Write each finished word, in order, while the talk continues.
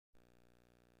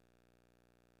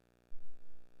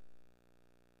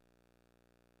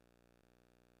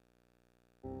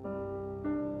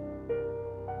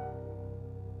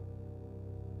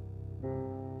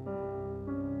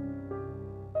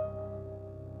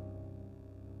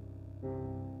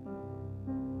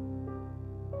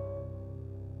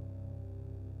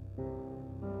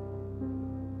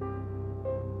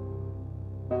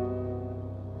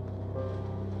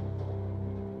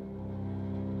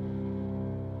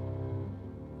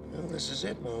Well, this is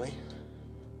it, Molly.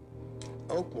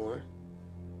 Oakmore.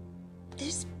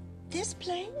 This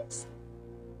place?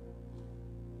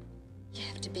 You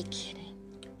have to be kidding.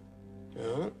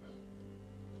 No.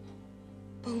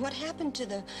 Well, what happened to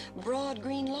the broad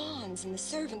green lawns and the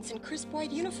servants in crisp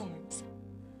white uniforms?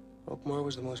 Oakmore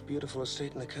was the most beautiful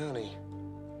estate in the county.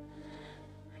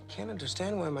 I can't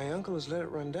understand why my uncle has let it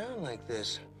run down like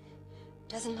this.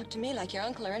 Doesn't look to me like your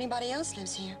uncle or anybody else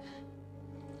lives here.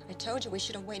 I told you we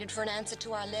should have waited for an answer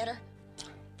to our letter.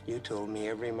 You told me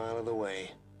every mile of the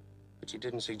way. But you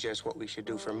didn't suggest what we should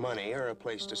do for money or a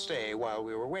place to stay while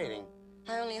we were waiting.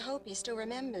 I only hope he still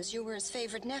remembers you were his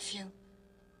favorite nephew.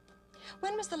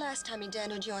 When was the last time he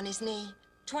dandled you on his knee?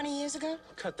 20 years ago?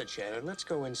 Cut the chatter. Let's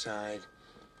go inside.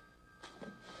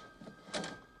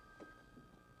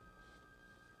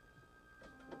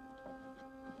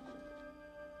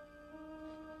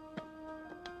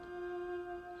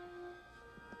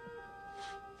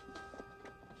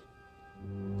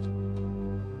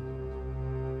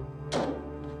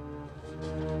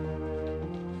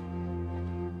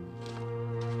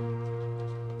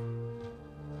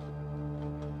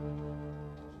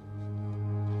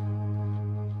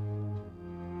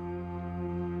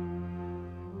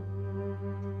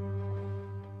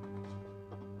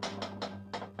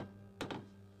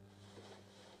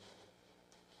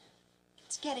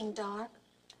 It's getting dark.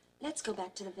 Let's go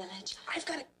back to the village. I've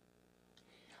got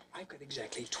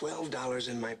exactly $12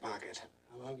 in my pocket.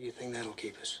 How long do you think that'll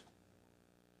keep us?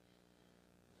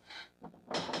 Well,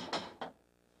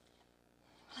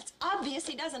 it's obvious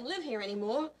he doesn't live here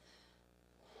anymore.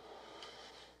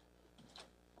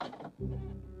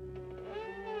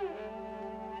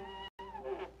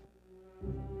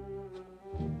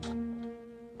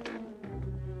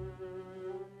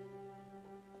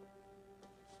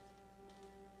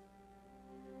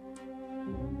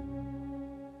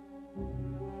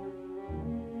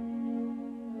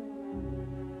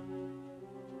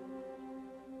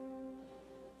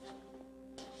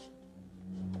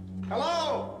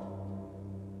 Hello?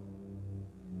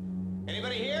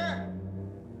 Anybody here?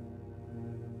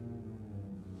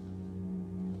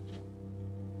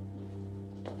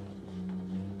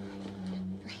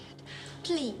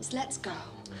 Please, let's go.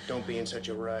 Don't be in such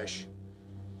a rush.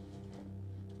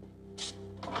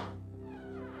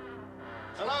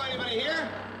 Hello, anybody here?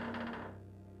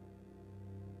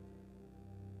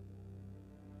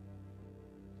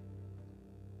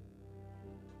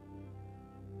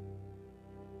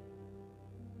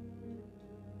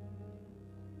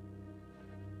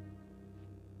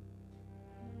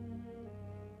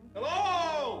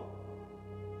 Hello?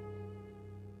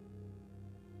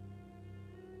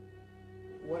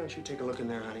 Why don't you take a look in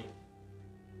there, honey?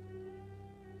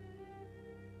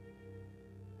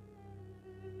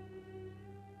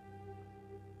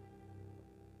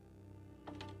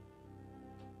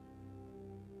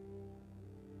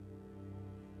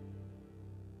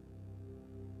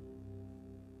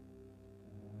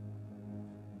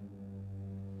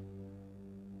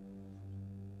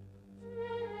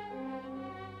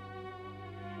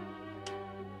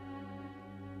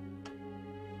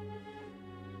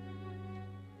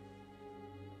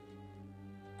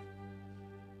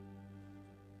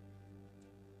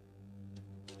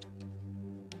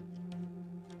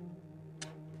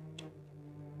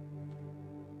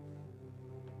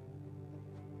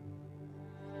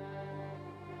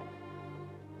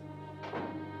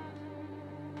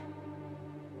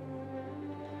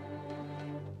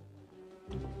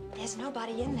 There's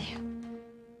nobody in there.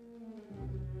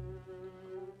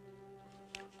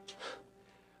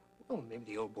 Well, maybe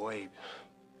the old boy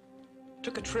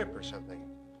took a trip or something.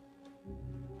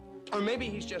 Or maybe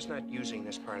he's just not using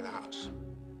this part of the house.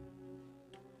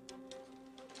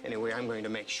 Anyway, I'm going to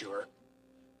make sure.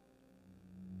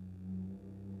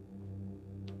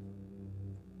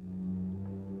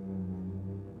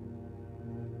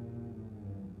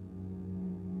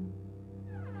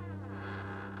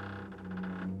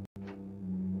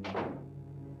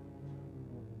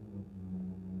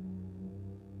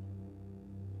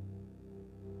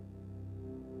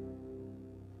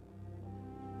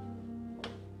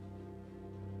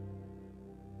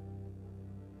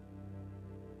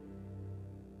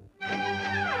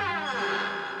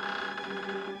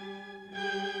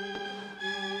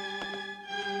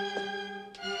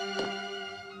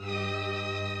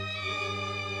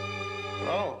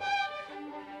 Hello?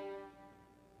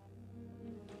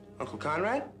 Uncle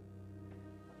Conrad?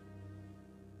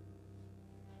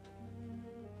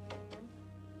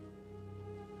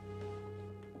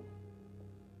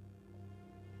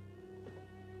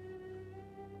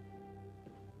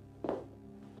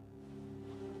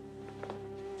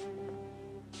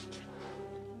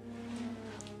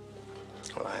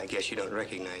 Well, I guess you don't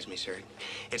recognize me, sir.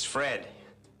 It's Fred.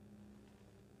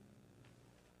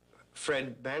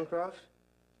 Fred Bancroft?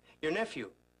 Your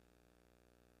nephew.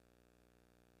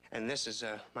 And this is,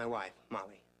 my wife,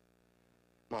 Molly.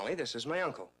 Molly, this is my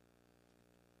uncle.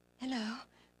 Hello.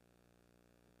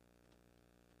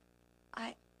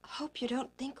 I hope you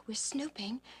don't think we're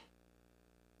snooping.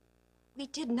 We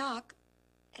did knock,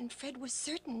 and Fred was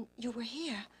certain you were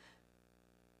here.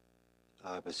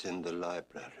 I was in the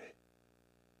library.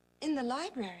 In the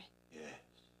library? Yes.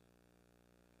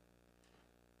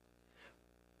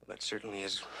 Well, that certainly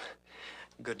is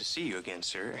good to see you again,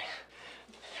 sir.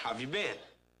 How have you been?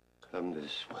 Come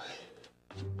this way.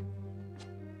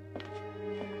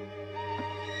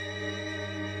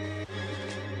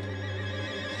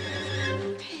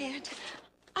 Fred,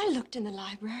 I looked in the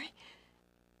library.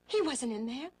 He wasn't in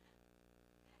there.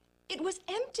 It was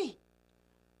empty.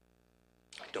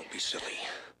 Don't be silly.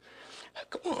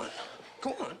 Come on.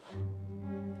 Go on.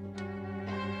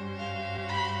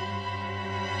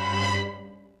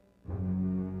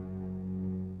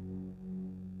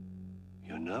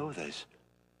 You know, there's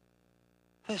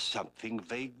something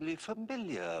vaguely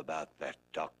familiar about that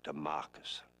Dr.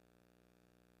 Markesan.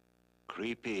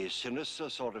 Creepy, sinister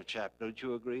sort of chap, don't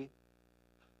you agree?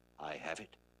 I have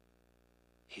it.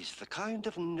 He's the kind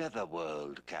of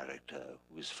netherworld character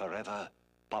who's forever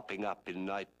popping up in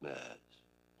nightmares.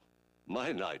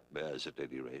 My nightmares, at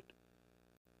any rate.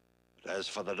 But as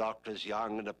for the Doctor's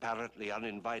young and apparently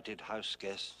uninvited house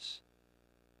guests,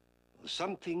 well,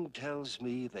 something tells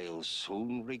me they'll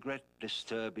soon regret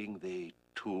disturbing the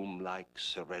tomb-like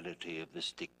serenity of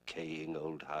this decaying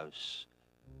old house.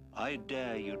 I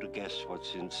dare you to guess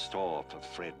what's in store for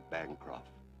Fred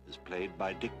Bancroft, as played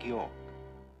by Dick York.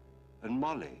 And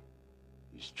Molly,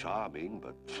 his charming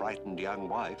but frightened young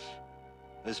wife,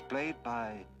 as played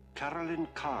by Carolyn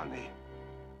Carney.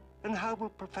 And how will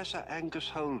Professor Angus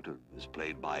Holden, as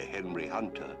played by Henry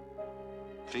Hunter,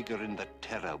 figure in the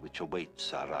terror which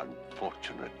awaits our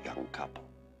unfortunate young couple?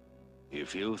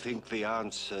 If you think the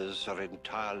answers are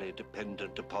entirely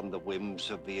dependent upon the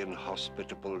whims of the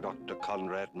inhospitable Dr.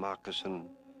 Conrad Markesan,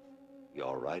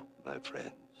 you're right, my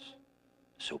friends.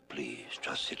 So please,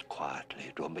 just sit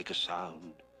quietly, don't make a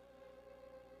sound.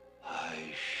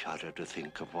 I shudder to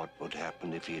think of what would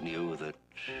happen if he knew that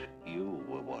you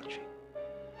were watching.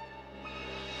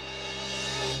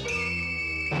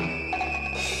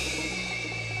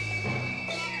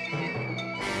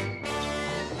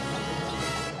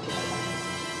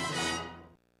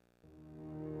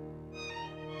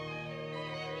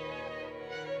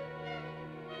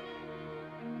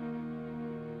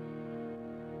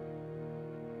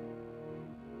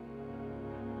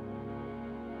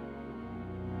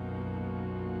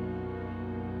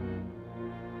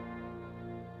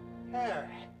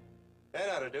 There. That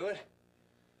ought to do it.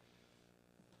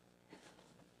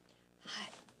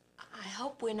 I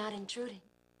hope we're not intruding.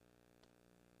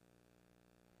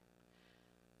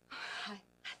 I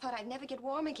thought I'd never get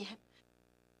warm again.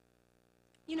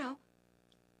 You know,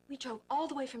 we drove all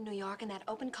the way from New York in that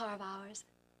open car of ours,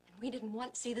 and we didn't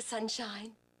once see the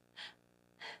sunshine.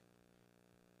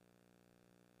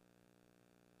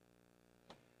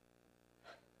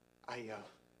 I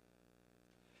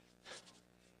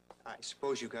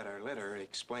suppose you got our letter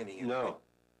explaining it. No.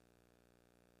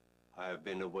 I've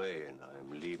been away and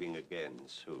I'm leaving again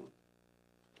soon.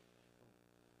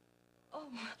 Oh,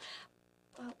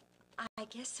 well, I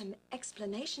guess some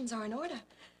explanations are in order.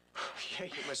 Yeah,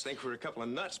 you must think we're a couple of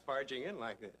nuts barging in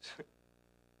like this.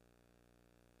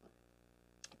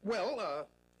 Well,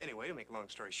 anyway, to make a long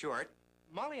story short,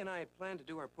 Molly and I had planned to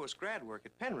do our post-grad work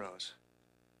at Penrose.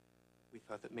 We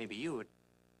thought that maybe you would...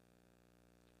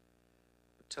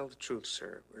 But tell the truth,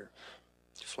 sir, we're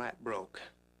flat broke.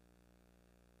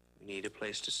 We need a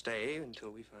place to stay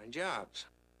until we find jobs.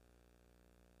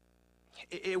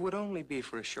 It would only be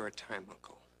for a short time,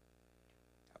 Uncle.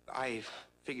 I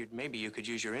figured maybe you could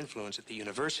use your influence at the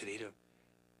university to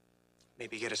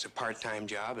maybe get us a part-time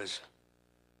job as...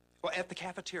 Well, at the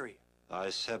cafeteria. I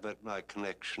severed my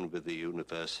connection with the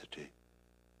university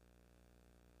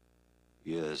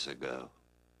years ago.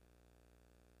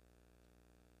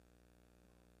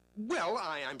 Well,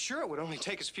 I'm sure it would only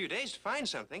take us a few days to find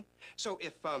something. So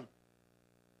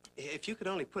if you could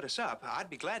only put us up, I'd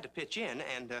be glad to pitch in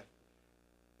and,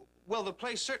 well, the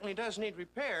place certainly does need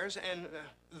repairs and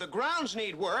the grounds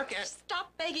need work and...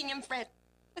 Stop begging him, Fred.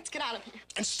 Let's get out of here.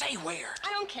 And stay where?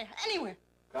 I don't care. Anywhere.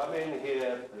 Come in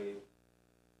here, please.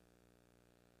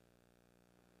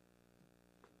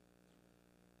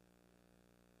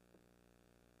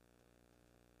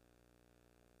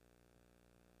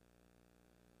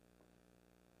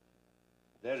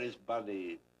 There is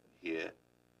money here.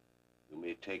 You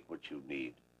may take what you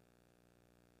need.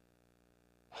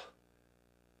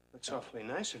 That's awfully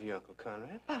nice of you, Uncle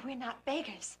Conrad. But we're not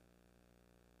beggars.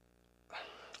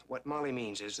 What Molly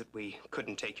means is that we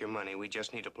couldn't take your money. We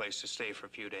just need a place to stay for a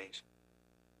few days.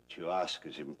 What you ask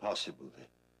is impossible.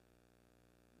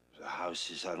 The house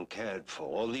is uncared for.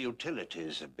 All the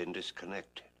utilities have been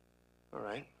disconnected. All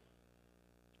right.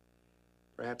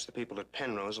 Perhaps the people at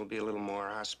Penrose will be a little more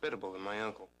hospitable than my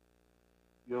uncle.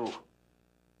 You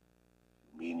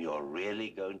mean you're really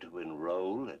going to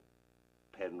enroll at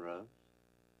Penrose?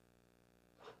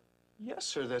 Yes,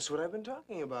 sir. That's what I've been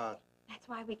talking about. That's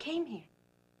why we came here.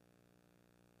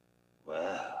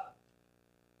 Well,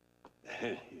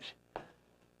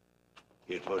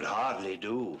 it would hardly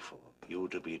do for you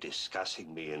to be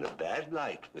discussing me in a bad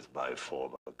light with my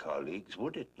former colleagues,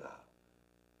 would it now?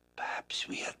 Perhaps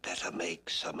we had better make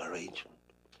some arrangement.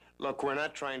 Look, we're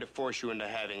not trying to force you into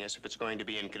having us if it's going to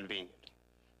be inconvenient.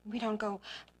 We don't go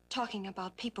talking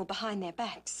about people behind their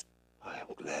backs. I am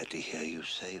glad to hear you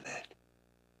say that.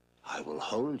 I will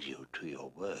hold you to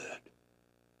your word.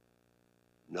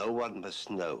 No one must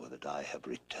know that I have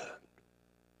returned.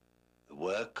 The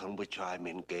work on which I'm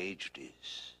engaged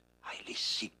is highly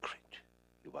secret,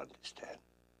 you understand?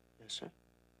 Yes, sir.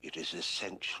 It is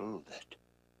essential that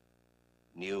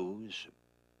news,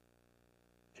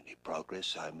 any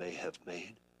progress I may have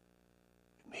made,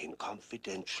 remain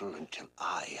confidential until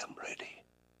I am ready.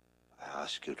 I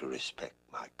ask you to respect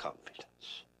my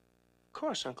confidence. Of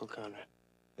course, Uncle Conrad.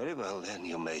 Very well, then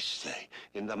you may stay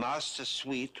in the master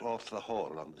suite off the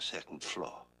hall on the second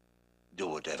floor. Do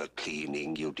whatever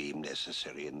cleaning you deem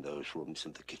necessary in those rooms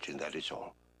and the kitchen, that is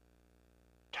all.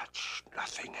 Touch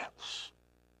nothing else.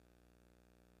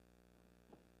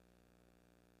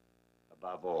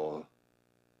 Above all,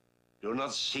 do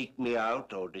not seek me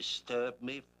out or disturb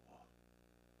me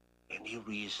for any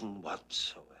reason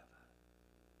whatsoever.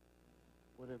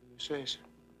 Whatever you say, sir.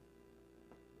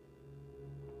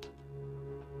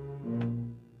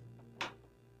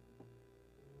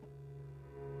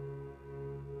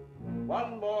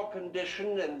 One more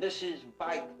condition, and this is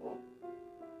vital.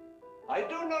 I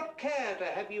do not care to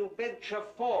have you venture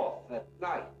forth at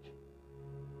night.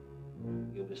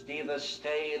 You must either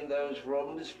stay in those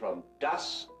rooms from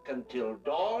dusk until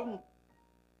dawn,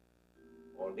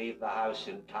 or leave the house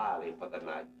entirely for the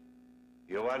night.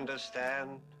 You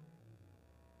understand?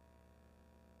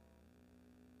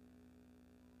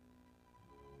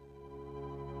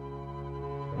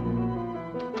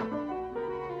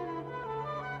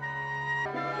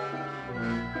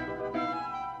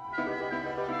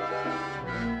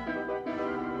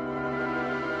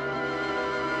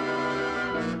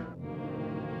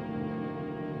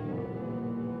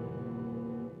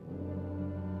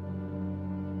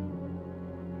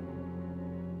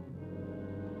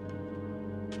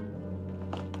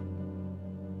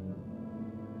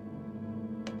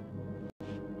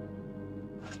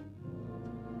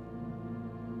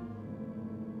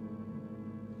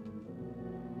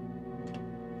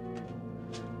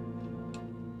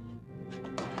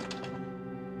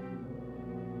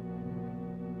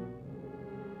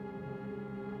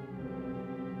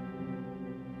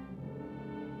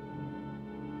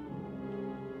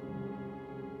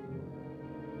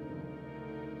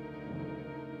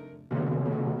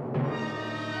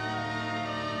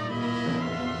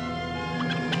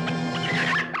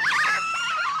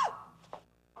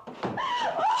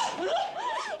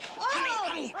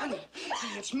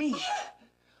 It's me.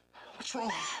 What's wrong? A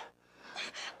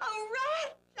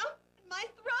rat jumped in my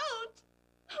throat.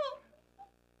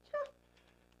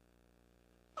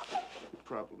 You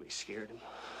probably scared him.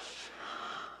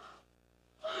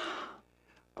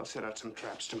 I'll set out some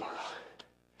traps tomorrow.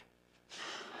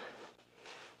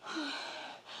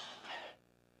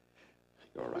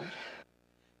 You all right?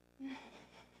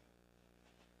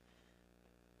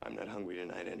 I'm not hungry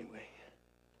tonight anyway.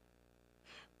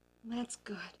 That's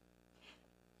good.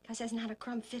 Because there's not a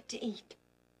crumb fit to eat.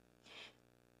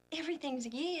 Everything's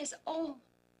years old.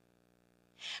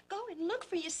 Go and look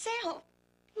for yourself.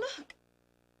 Look.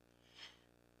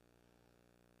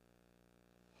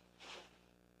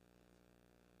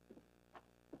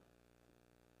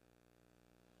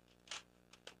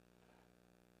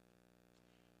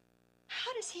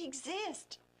 How does he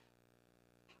exist?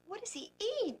 What does he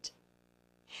eat?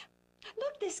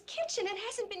 Look, this kitchen, it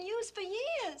hasn't been used for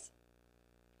years.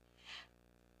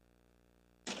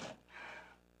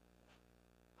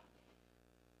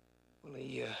 Well,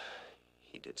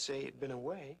 he did say he'd been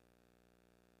away.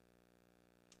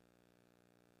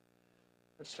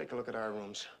 Let's take a look at our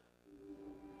rooms.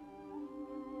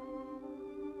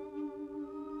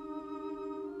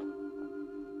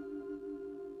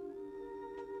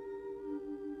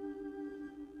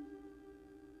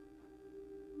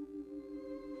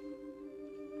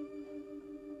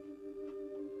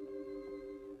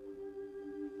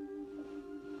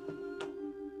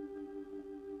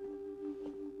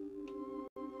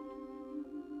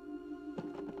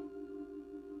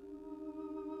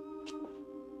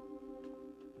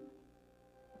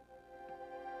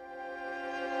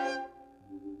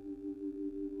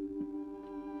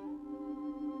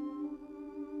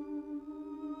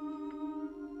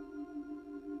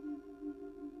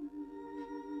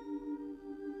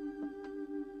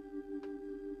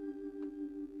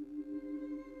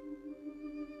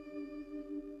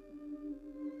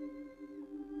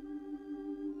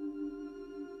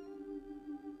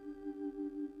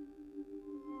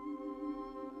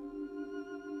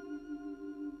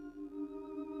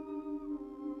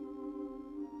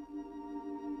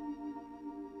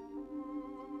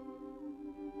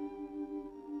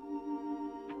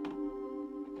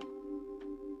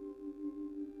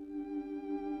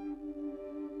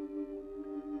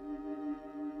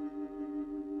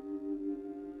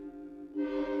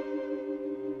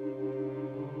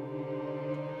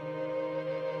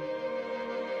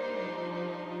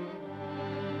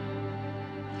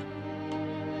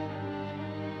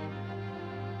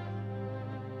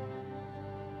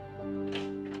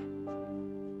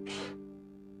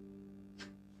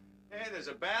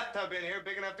 there's a bathtub in here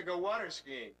big enough to go water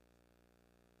skiing.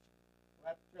 We'll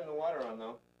have to turn the water on,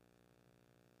 though.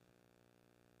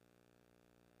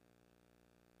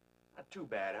 Not too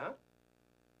bad, huh?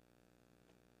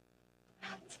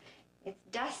 Well, it's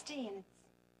dusty and it's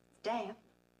damp.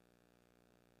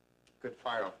 Good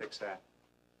fire will fix that.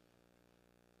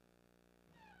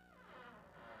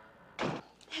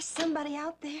 There's somebody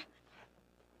out there.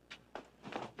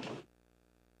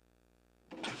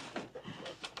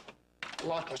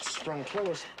 Lock must have sprung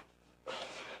closed.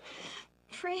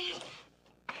 Fred,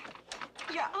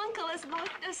 your uncle has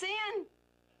locked us in.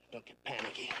 Don't get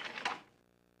panicky.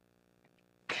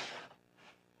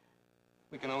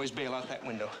 We can always bail out that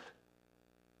window.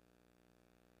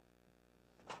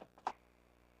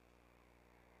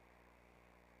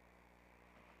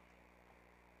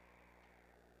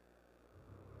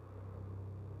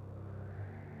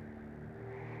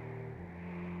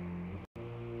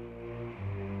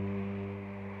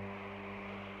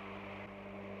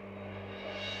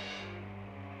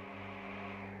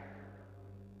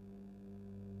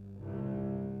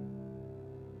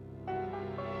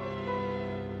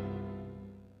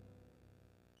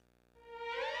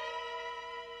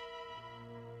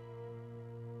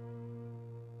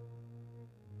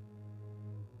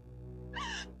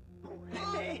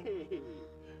 Hey!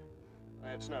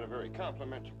 That's not a very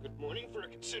complimentary good morning for a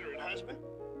considerate husband.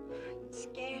 It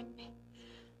scared me.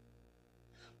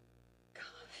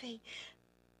 Coffee.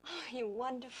 Oh, you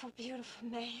wonderful, beautiful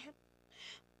man.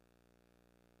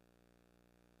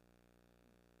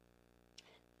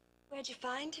 Where'd you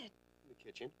find it? In the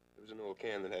kitchen. There was an old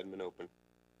can that hadn't been opened.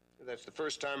 That's the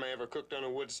first time I ever cooked on a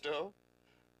wood stove.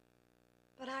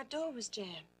 But our door was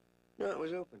jammed. No, it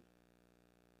was open.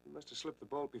 You must have slipped the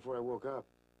bolt before I woke up.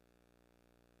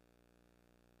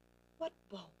 What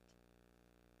bolt?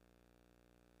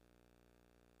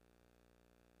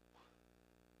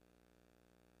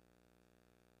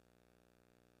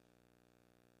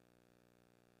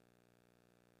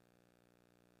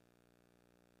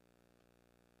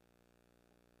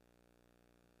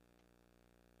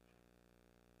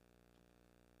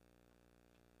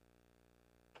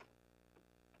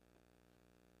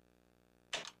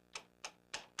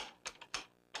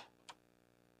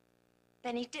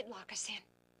 Then he did lock us in.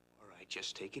 All right,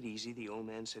 just take it easy. The old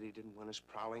man said he didn't want us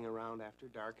prowling around after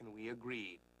dark, and we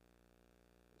agreed.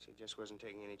 He just wasn't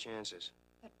taking any chances.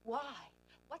 But why?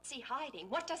 What's he hiding?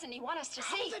 What doesn't he want us to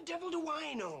see? How the devil do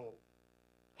I know?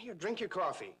 Here, drink your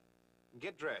coffee and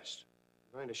get dressed.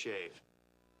 I'm going to shave.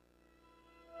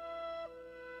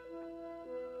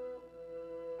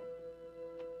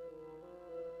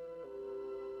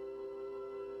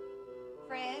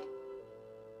 Fred?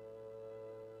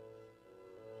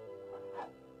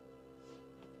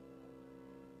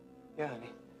 Yeah,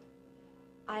 honey.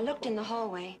 I looked in the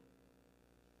hallway.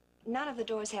 None of the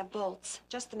doors have bolts,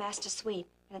 just the master suite,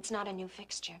 and it's not a new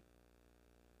fixture.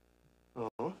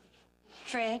 Oh?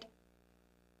 Fred,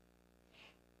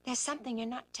 there's something you're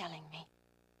not telling me.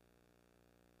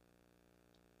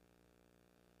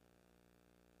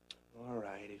 All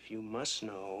right, if you must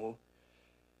know,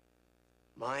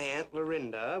 my Aunt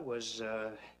Lorinda was,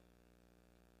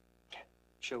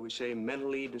 shall we say,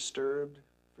 mentally disturbed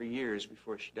for years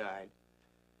before she died.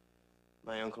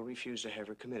 My uncle refused to have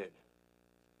her committed.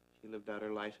 She lived out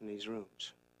her life in these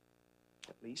rooms.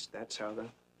 At least that's how the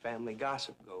family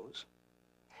gossip goes.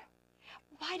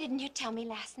 Why didn't you tell me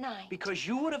last night? Because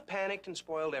you would have panicked and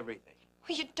spoiled everything.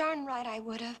 Well, you're darn right I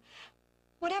would have.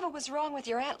 Whatever was wrong with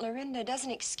your Aunt Lorinda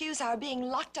doesn't excuse our being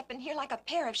locked up in here like a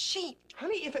pair of sheep.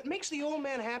 Honey, if it makes the old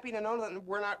man happy to know that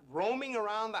we're not roaming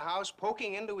around the house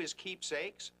poking into his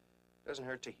keepsakes, doesn't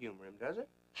hurt to humor him, does it?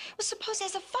 Well, suppose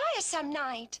there's a fire some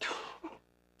night.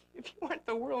 If you weren't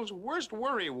the world's worst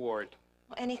worry ward.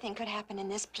 Well, anything could happen in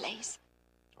this place.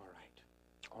 All right.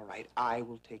 All right, I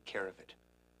will take care of it.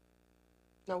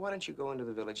 Now, why don't you go into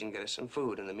the village and get us some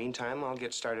food? In the meantime, I'll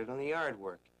get started on the yard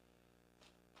work.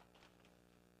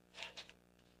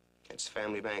 It's the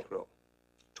family bankroll.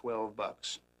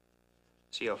 $12.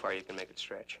 See how far you can make it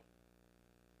stretch.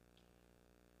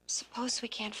 Suppose we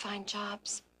can't find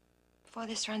jobs before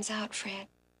this runs out, Fred.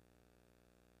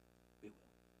 We will.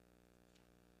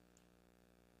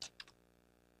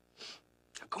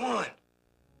 Now, go on.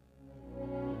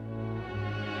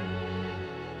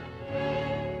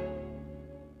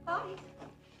 Bobby,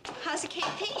 how's the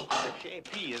KP? The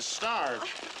KP is starved.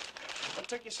 What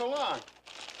took you so long?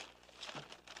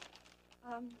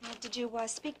 Did you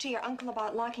speak to your uncle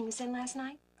about locking us in last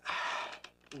night?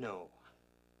 No.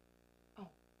 Oh,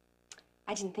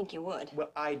 I didn't think you would.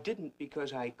 Well, I didn't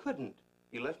because I couldn't.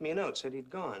 He left me a note, said he'd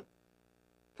gone.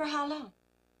 For how long?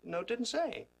 Note didn't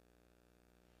say.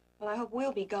 Well, I hope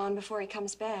we'll be gone before he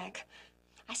comes back.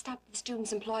 I stopped at the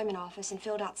Students' Employment Office and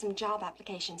filled out some job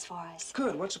applications for us.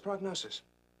 Good. What's the prognosis?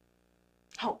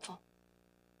 Hopeful.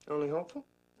 Only hopeful?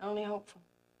 Only hopeful.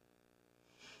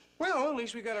 Well, at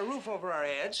least we got a roof over our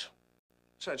heads,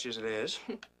 such as it is.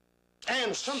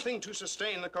 And something to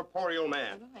sustain the corporeal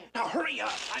man. Right. Now, hurry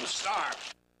up. I'm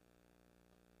starved.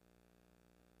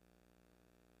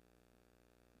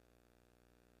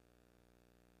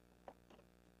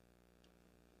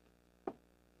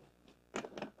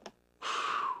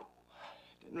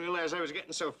 Didn't realize I was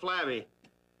getting so flabby.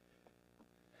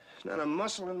 There's not a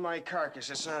muscle in my carcass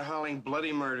that's not howling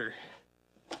bloody murder.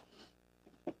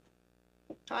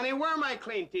 Honey, where are my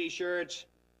clean T-shirts?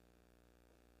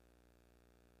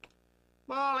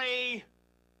 Molly!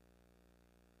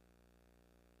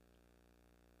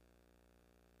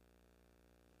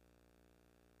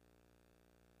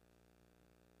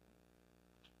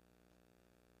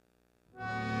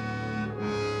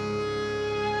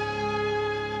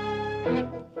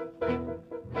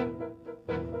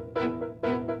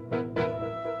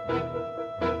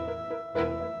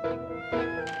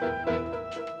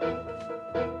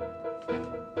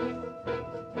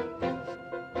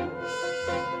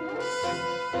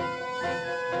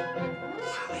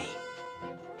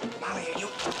 Molly, are you...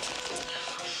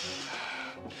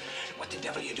 What the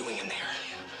devil are you doing in there?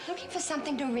 Looking for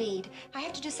something to read. I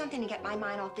have to do something to get my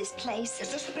mind off this place.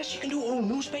 Is this the best you can do, old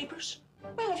newspapers?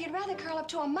 Well, if you'd rather curl up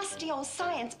to a musty old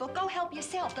science book, go help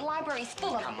yourself. The library's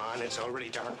full of them. Come on, it's already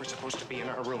dark. We're supposed to be in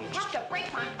our rooms. Have to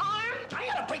break my arm? I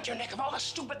gotta break your neck of all the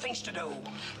stupid things to do.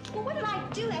 Well, what did I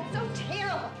do? That's so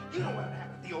terrible. You know what would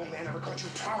happen if the old man ever caught you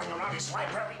prowling around his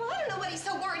library? Well, I don't know what he's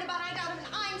so worried about. I doubt even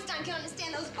Einstein can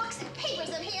understand those books and papers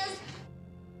of his.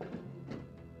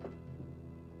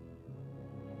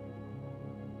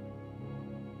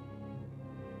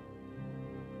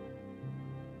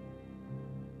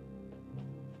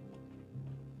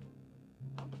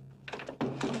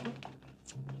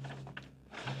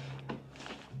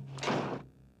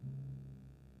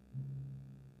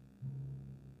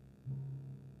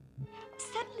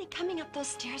 Suddenly coming up those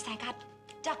stairs, I got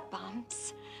duck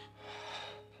bumps.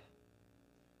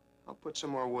 I'll put some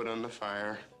more wood on the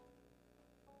fire.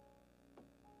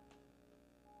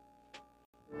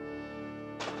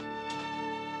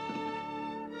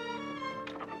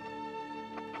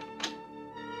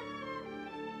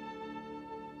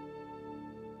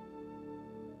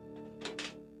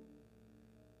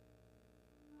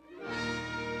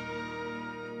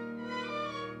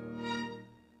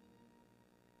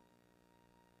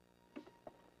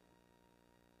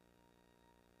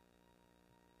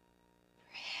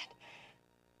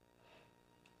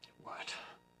 What?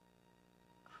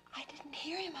 I didn't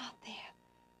hear him out there.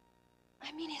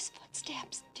 I mean, his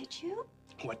footsteps. Did you?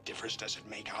 What difference does it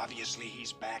make? Obviously,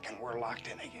 he's back and we're locked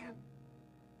in again.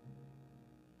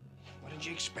 What did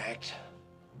you expect?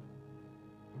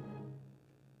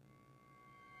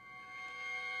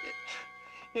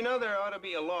 You know, there ought to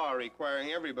be a law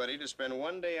requiring everybody to spend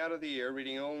one day out of the year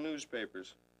reading old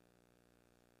newspapers.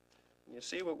 You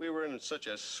see what we were in such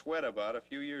a sweat about a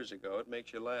few years ago, it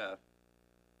makes you laugh.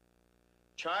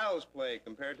 Child's play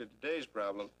compared to today's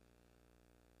problem.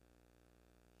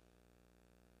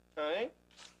 Huh?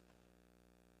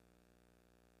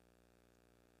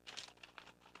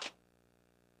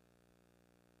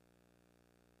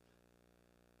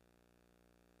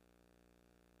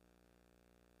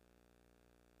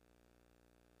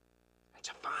 That's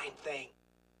a fine thing.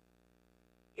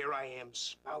 Here I am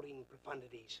spouting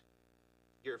profundities.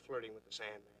 You're flirting with the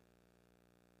Sandman.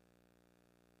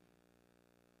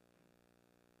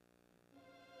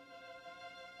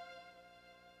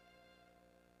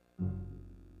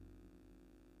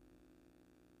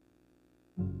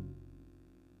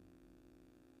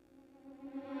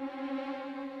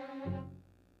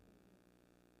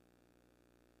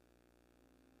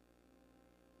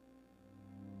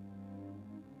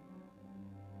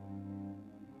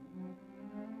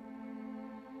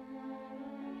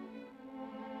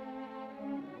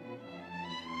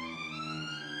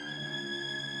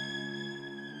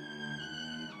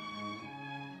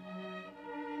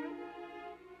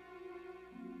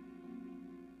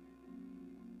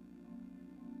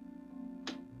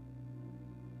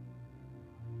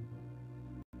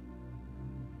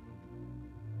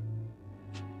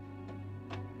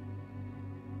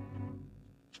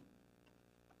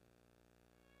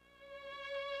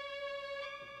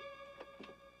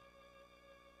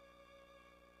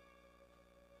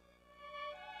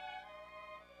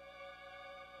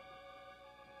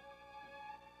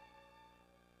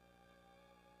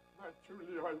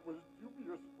 Naturally, I was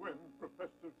dubious when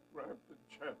Professor Grant and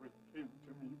Chadwick came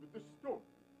to me with the story.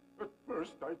 At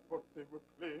first, I thought they were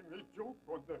playing a joke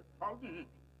on their colleague.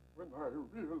 When I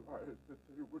realized that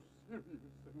they were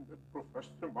serious and that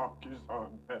Professor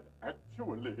Markesan had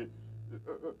actually...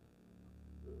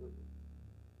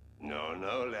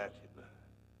 No, Latimer.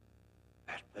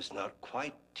 That was not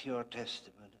quite your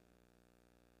testimony.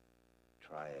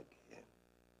 Try again.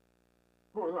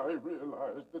 When I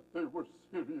realized that they were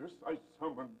serious, I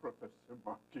summoned Professor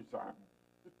Markesan.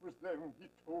 It was then he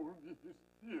told me his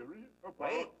theory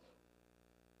about... Wait.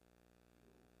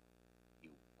 You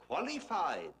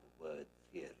qualified the word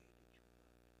theory,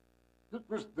 did you? It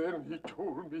was then he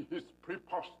told me his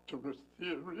preposterous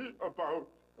theory about...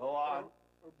 Go on.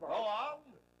 Go on.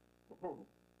 Oh.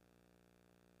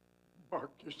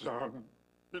 Markesan,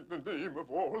 in the name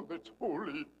of all that's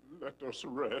holy, let us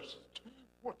rest.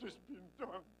 What has been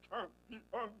done can't be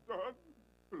undone.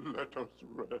 Let us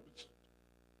rest.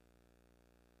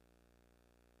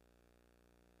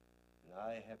 When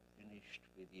I have finished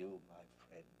with you, my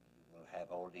friend, you will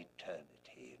have all eternity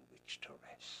in which to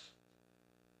rest.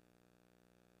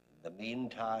 In the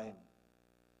meantime,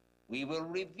 we will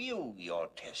review your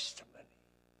testimony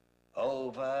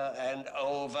over and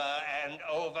over and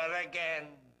over again.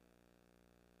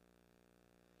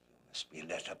 You must be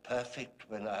letter perfect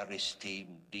when our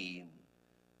esteemed Dean,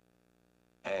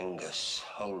 Angus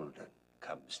Holden,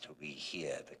 comes to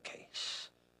rehear the case.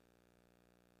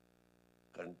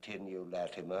 Continue,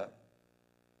 Latimer.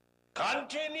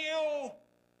 Continue!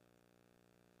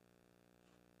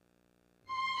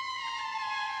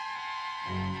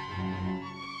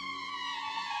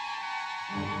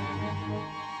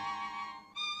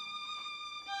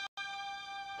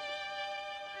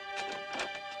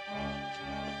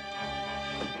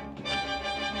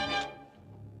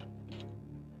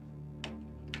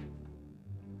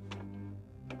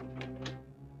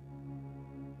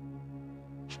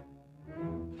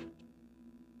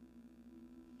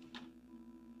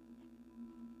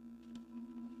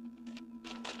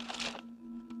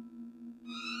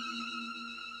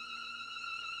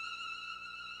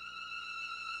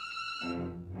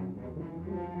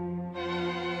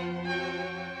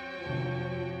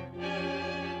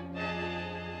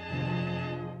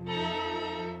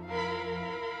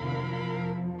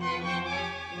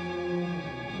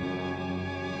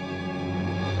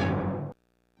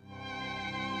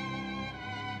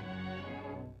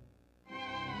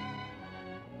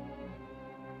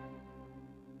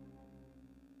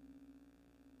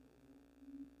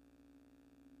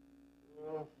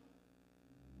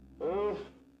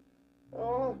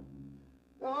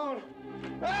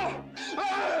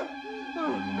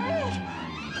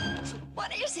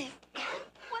 What is it?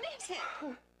 What is it?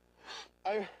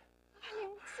 Honey,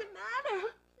 what's the matter?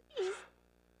 Please.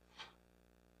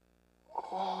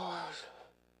 Oh,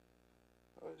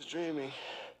 I was dreaming.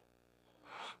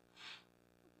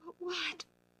 What?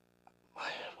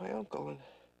 My uncle and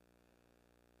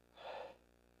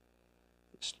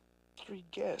his 3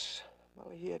 guests.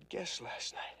 Molly, he had guests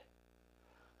last night.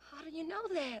 How do you know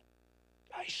that?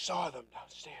 I saw them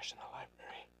downstairs in the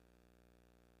library.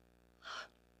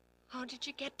 How did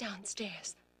you get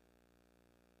downstairs?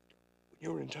 When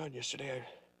you were in town yesterday, I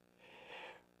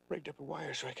rigged up a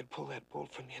wire so I could pull that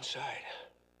bolt from the inside.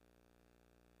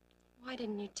 Why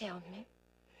didn't you tell me?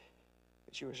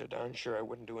 Because you were so darn sure I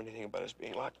wouldn't do anything about us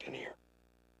being locked in here.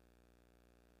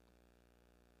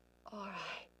 All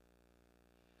right.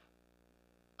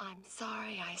 I'm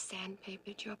sorry I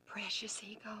sandpapered your precious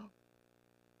ego.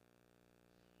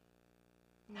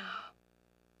 Now,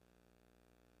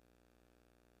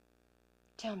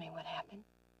 tell me what happened.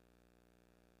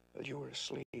 Well, you were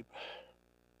asleep.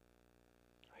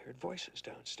 I heard voices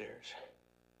downstairs.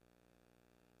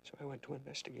 So I went to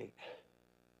investigate.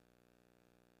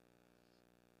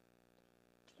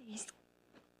 Please,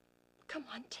 come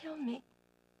on, tell me.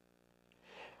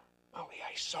 Molly,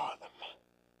 I saw them.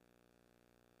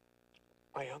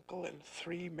 My uncle and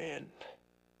 3 men.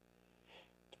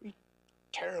 3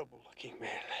 terrible-looking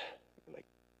men. Like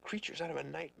creatures out of a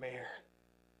nightmare.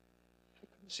 I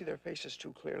couldn't see their faces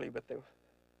too clearly, but they were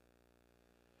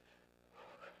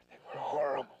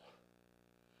horrible.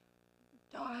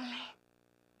 Darling, are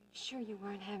you sure you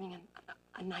weren't having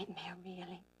a nightmare,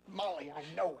 really? Molly, I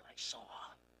know what I saw.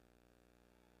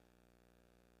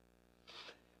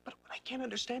 But what I can't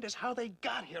understand is how they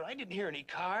got here. I didn't hear any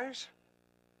cars.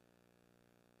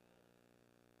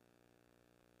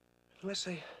 Unless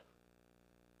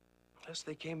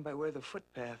they came by way of the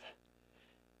footpath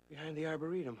behind the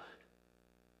arboretum.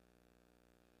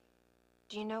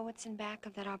 Do you know what's in back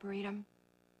of that arboretum?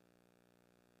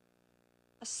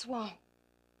 a swamp.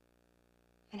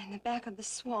 And in the back of the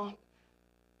swamp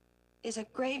is a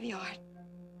graveyard.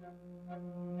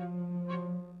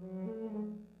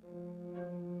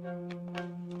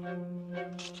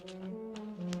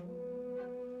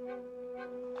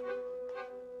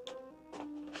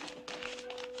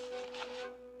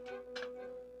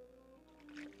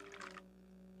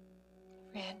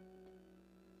 Fred.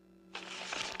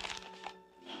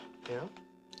 Yeah?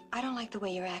 I don't like the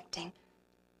way you're acting.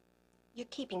 You're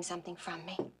keeping something from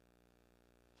me. Why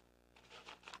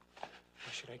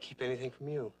should I keep anything from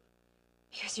you?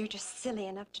 Because you're just silly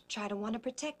enough to try to want to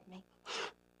protect me.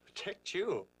 Protect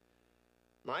you?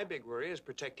 My big worry is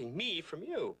protecting me from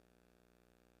you.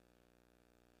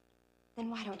 Then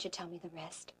why don't you tell me the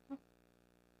rest?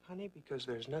 Honey, because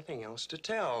there's nothing else to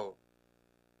tell.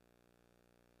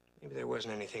 Maybe there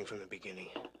wasn't anything from the beginning.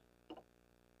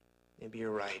 Maybe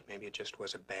you're right. Maybe it just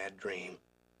was a bad dream.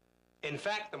 In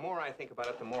fact, the more I think about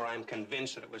it, the more I'm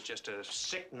convinced that it was just a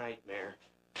sick nightmare.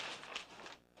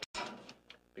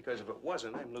 Because if it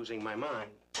wasn't, I'm losing my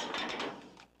mind. I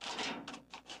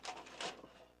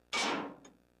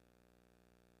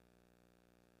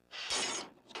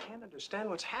can't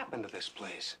understand what's happened to this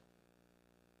place.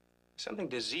 There's something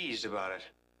diseased about it.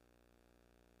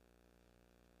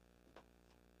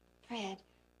 Fred.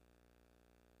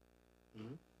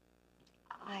 Hmm?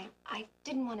 I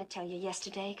didn't want to tell you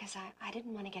yesterday because I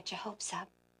didn't want to get your hopes up.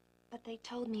 But they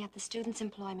told me at the Students'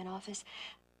 Employment Office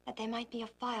that there might be a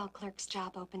file clerk's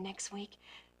job open next week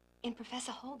in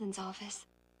Professor Holden's office.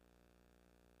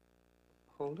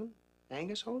 Holden?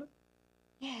 Angus Holden?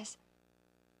 Yes.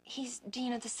 He's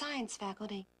dean of the science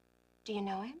faculty. Do you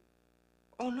know him?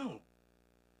 Oh, no.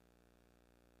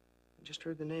 I just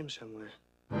heard the name somewhere.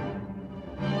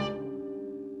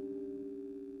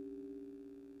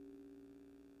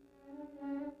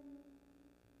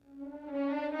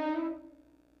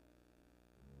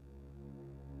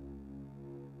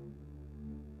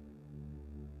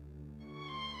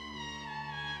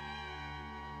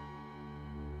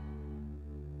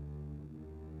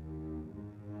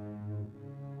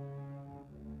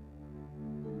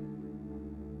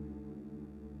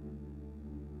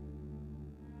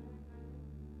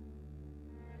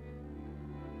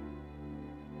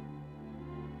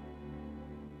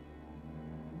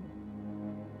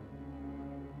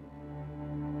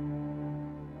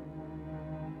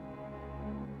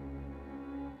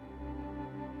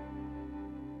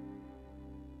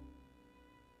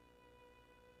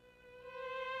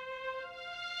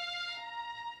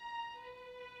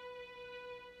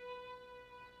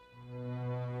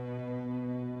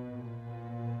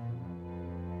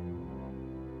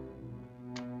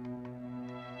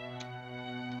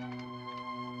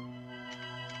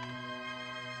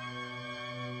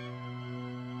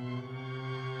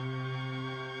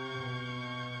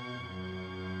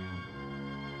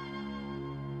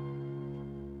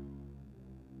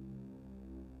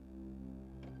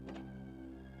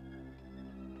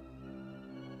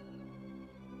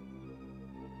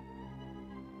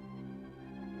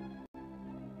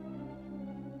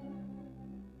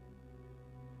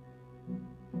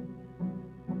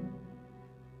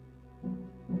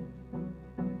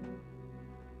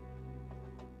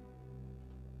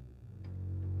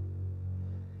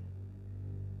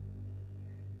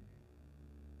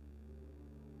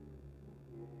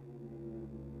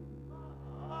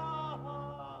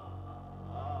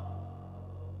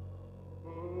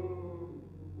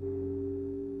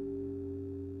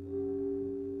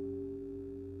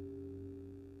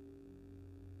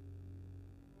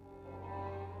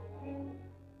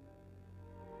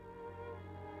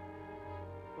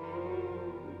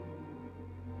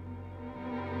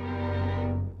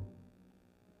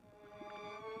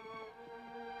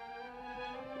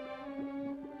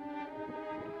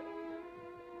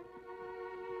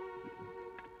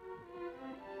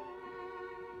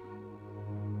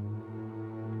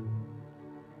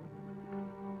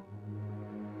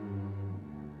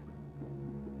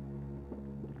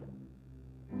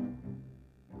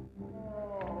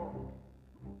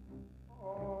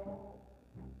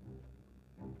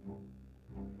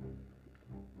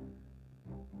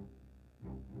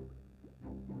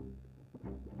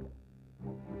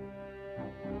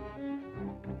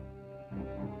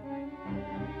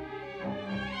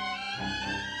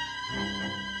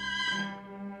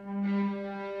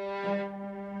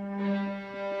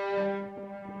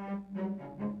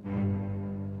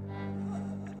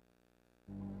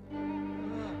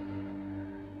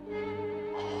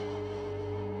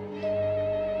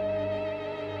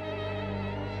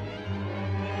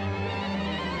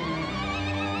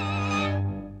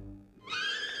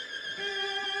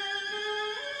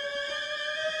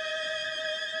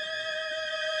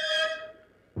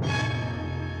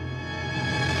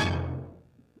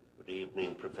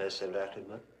 Professor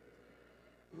Latimer?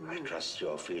 I trust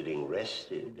you're feeling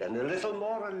rested and a little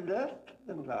more alert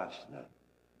than last night.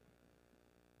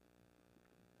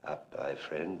 Up, my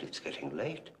friend, it's getting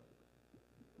late.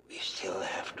 We still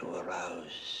have to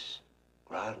arouse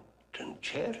Grant and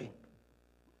Cherry.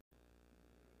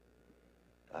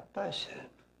 Up, I said.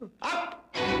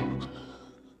 Up!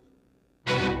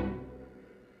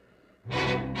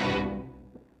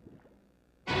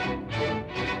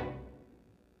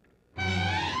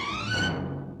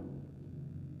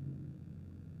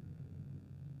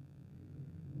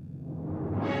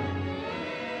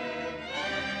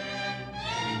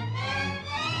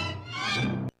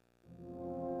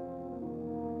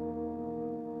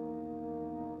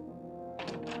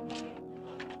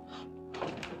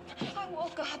 I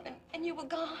woke up and you were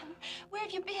gone. Where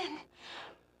have you been?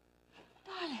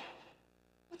 Darling,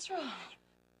 what's wrong?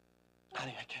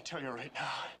 Honey, I can't tell you right now.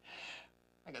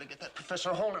 I gotta get that Professor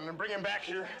Holden and bring him back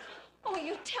here. Oh,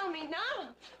 you tell me now.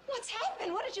 What's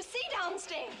happened? What did you see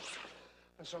downstairs?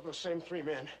 I saw those same three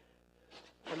men.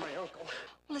 And my uncle.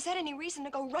 Well, is that any reason to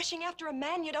go rushing after a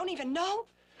man you don't even know?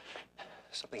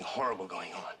 Something horrible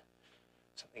going on.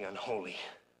 Something unholy.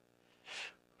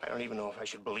 I don't even know if I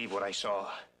should believe what I saw.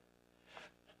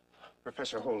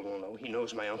 Professor Holden will know. He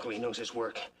knows my uncle. He knows his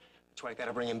work. That's why I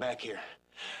gotta bring him back here.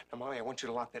 Now, Molly, I want you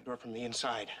to lock that door from the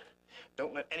inside.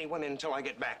 Don't let anyone in until I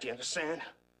get back. Do you understand?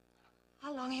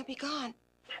 How long he'll be gone?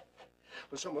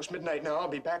 Well, it's almost midnight now. I'll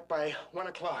be back by 1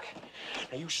 o'clock.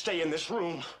 Now, you stay in this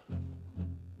room.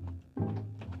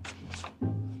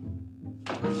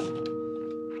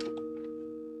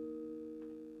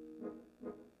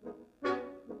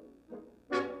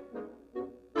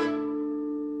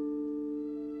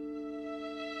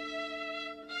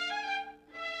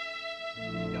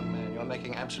 Young man, you're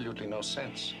making absolutely no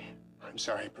sense. I'm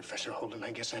sorry, Professor Holden.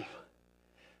 I guess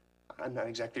I'm not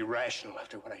exactly rational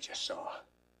after what I just saw.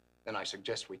 Then I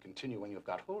suggest we continue when you've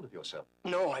got hold of yourself.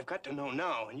 No, I've got to know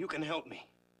now, and you can help me.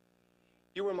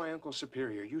 You were my uncle's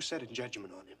superior. You sat in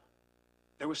judgment on him.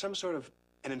 There was some sort of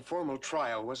an informal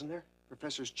trial, wasn't there?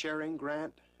 Professors Charing,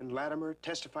 Grant, and Latimer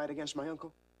testified against my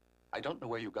uncle? I don't know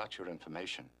where you got your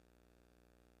information,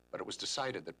 but it was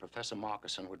decided that Professor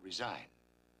Markesan would resign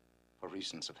for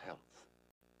reasons of health.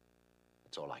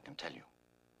 That's all I can tell you.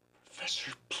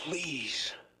 Professor,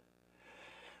 please.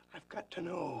 I've got to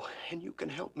know, and you can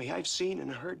help me. I've seen and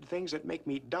heard things that make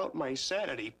me doubt my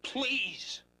sanity.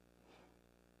 Please.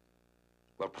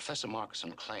 Well, Professor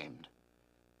Markesan claimed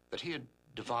that he had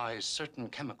devised certain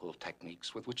chemical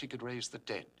techniques with which he could raise the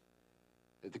dead.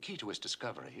 The key to his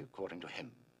discovery, according to him,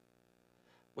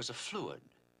 was a fluid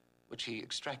which he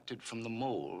extracted from the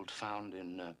mold found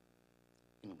in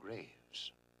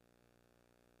graves.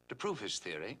 To prove his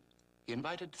theory, he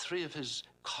invited 3 of his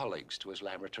colleagues to his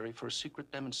laboratory for a secret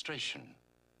demonstration.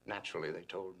 Naturally, they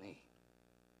told me.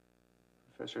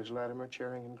 Professors Latimer,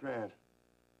 Charing, and Grant.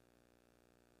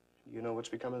 You know what's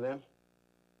become of them?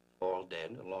 All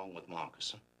dead, along with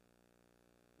Markesan.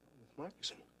 With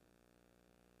Markesan?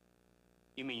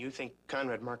 You mean you think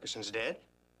Conrad Markesan's dead?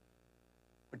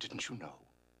 But didn't you know?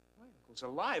 My uncle's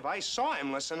alive. I saw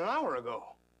him less than an hour ago.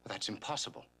 Well, that's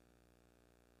impossible.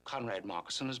 Conrad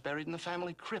Markesan is buried in the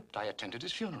family crypt. I attended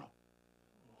his funeral.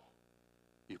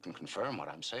 You can confirm what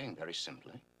I'm saying very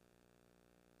simply.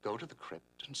 Go to the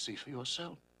crypt and see for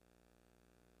yourself.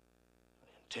 I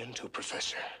intend to,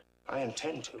 Professor. I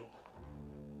intend to.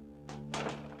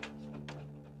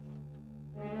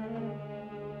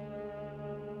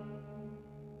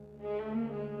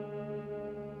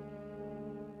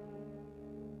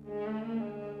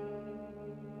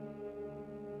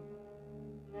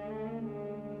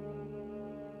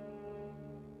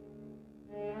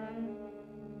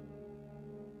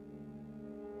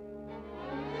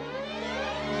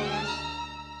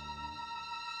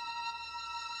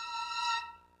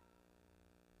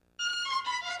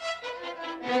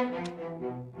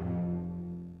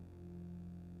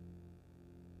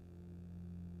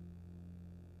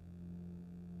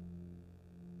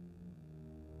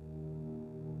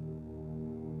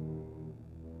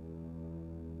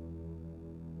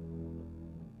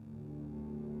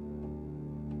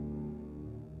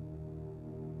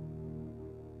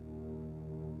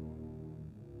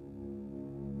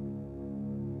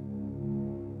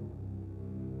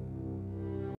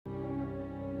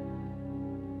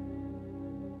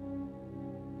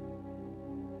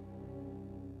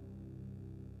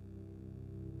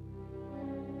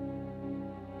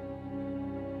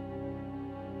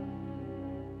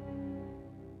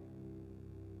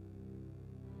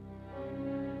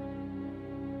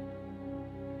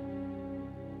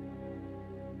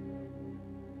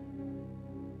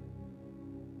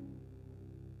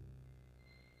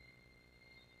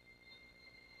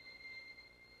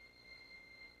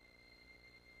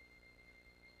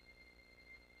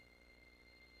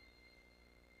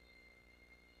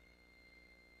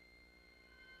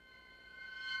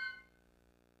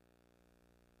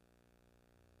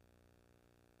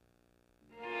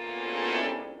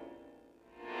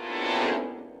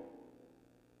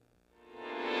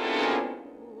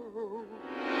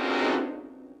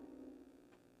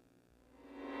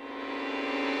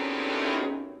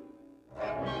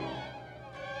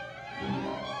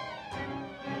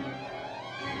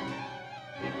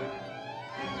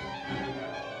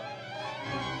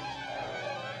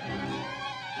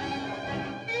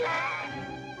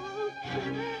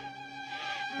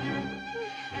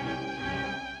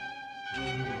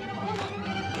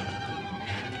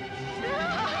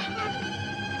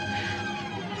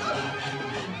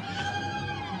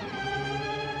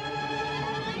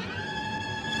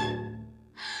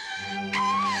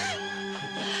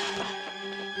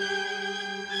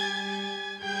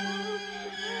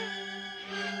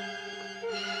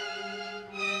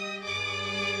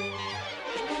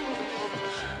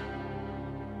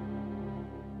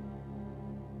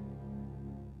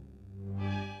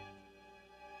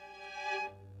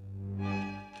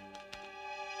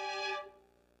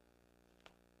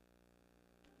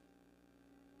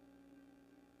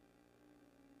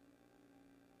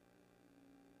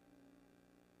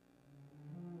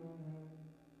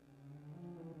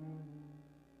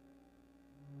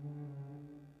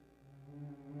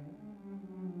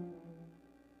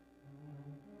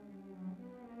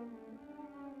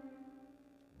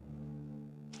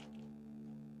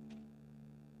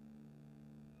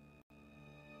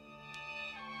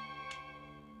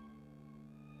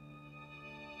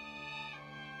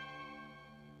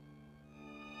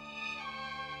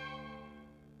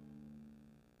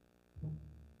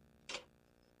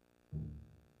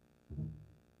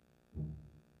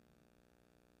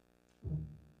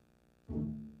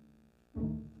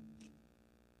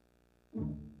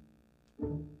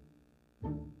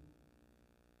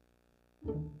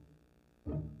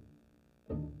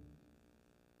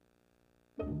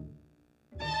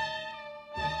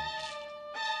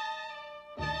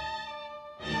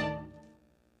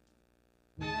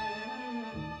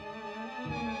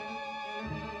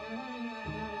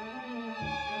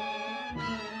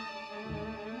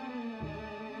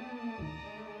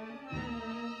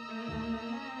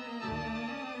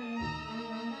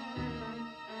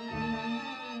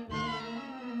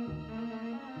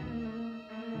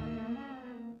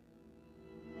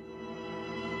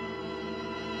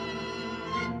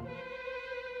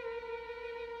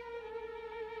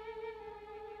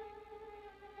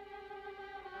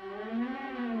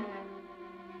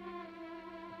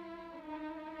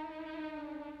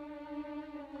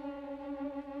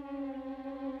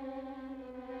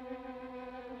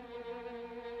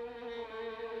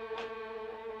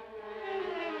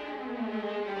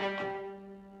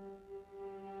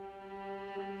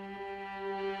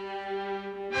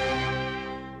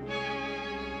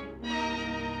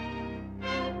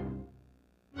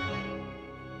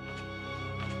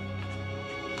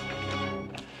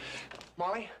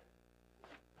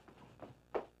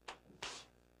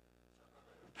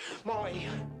 Molly.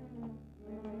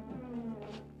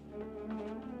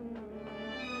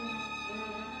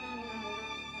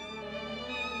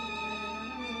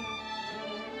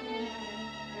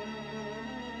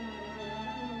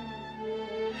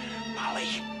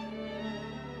 Molly.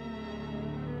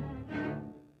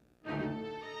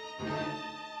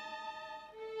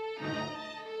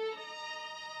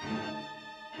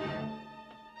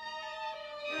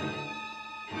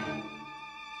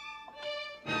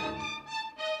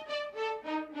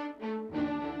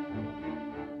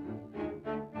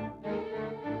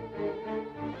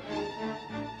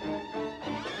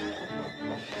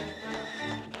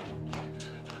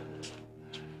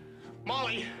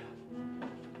 Molly!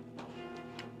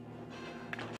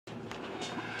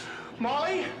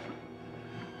 Molly?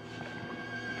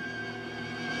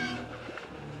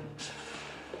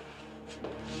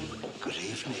 Good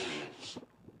evening.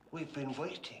 We've been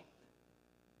waiting.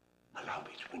 Allow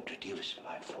me to introduce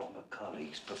my former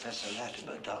colleagues, Professor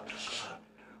Latimer, Dr. Clark.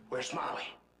 Where's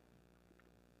Molly?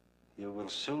 You will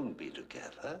soon be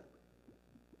together.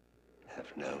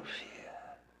 Have no fear.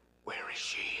 Where is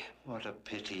she? What a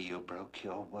pity you broke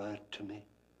your word to me.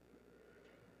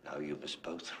 Now you must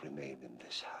both remain in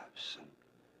this house and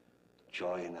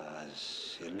join our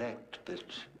select but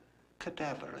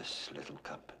cadaverous little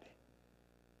company.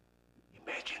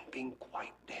 Imagine being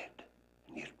quite dead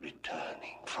and yet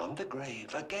returning from the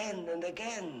grave again and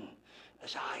again,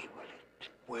 as I will it.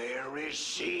 Where is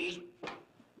she?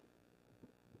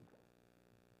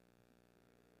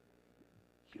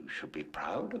 You should be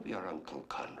proud of your Uncle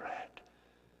Conrad.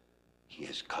 He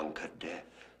has conquered death.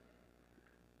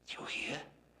 You hear?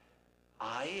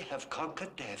 I have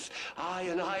conquered death. I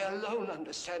and I alone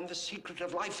understand the secret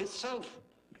of life itself.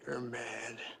 You're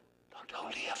mad. Not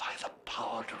only have I the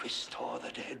power to restore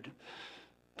the dead,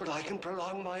 but I can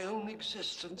prolong my own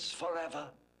existence forever.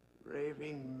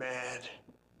 Raving mad.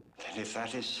 Then if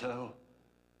that is so,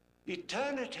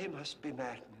 eternity must be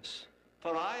madness.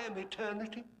 For I am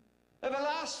eternity,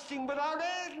 everlasting without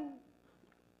end.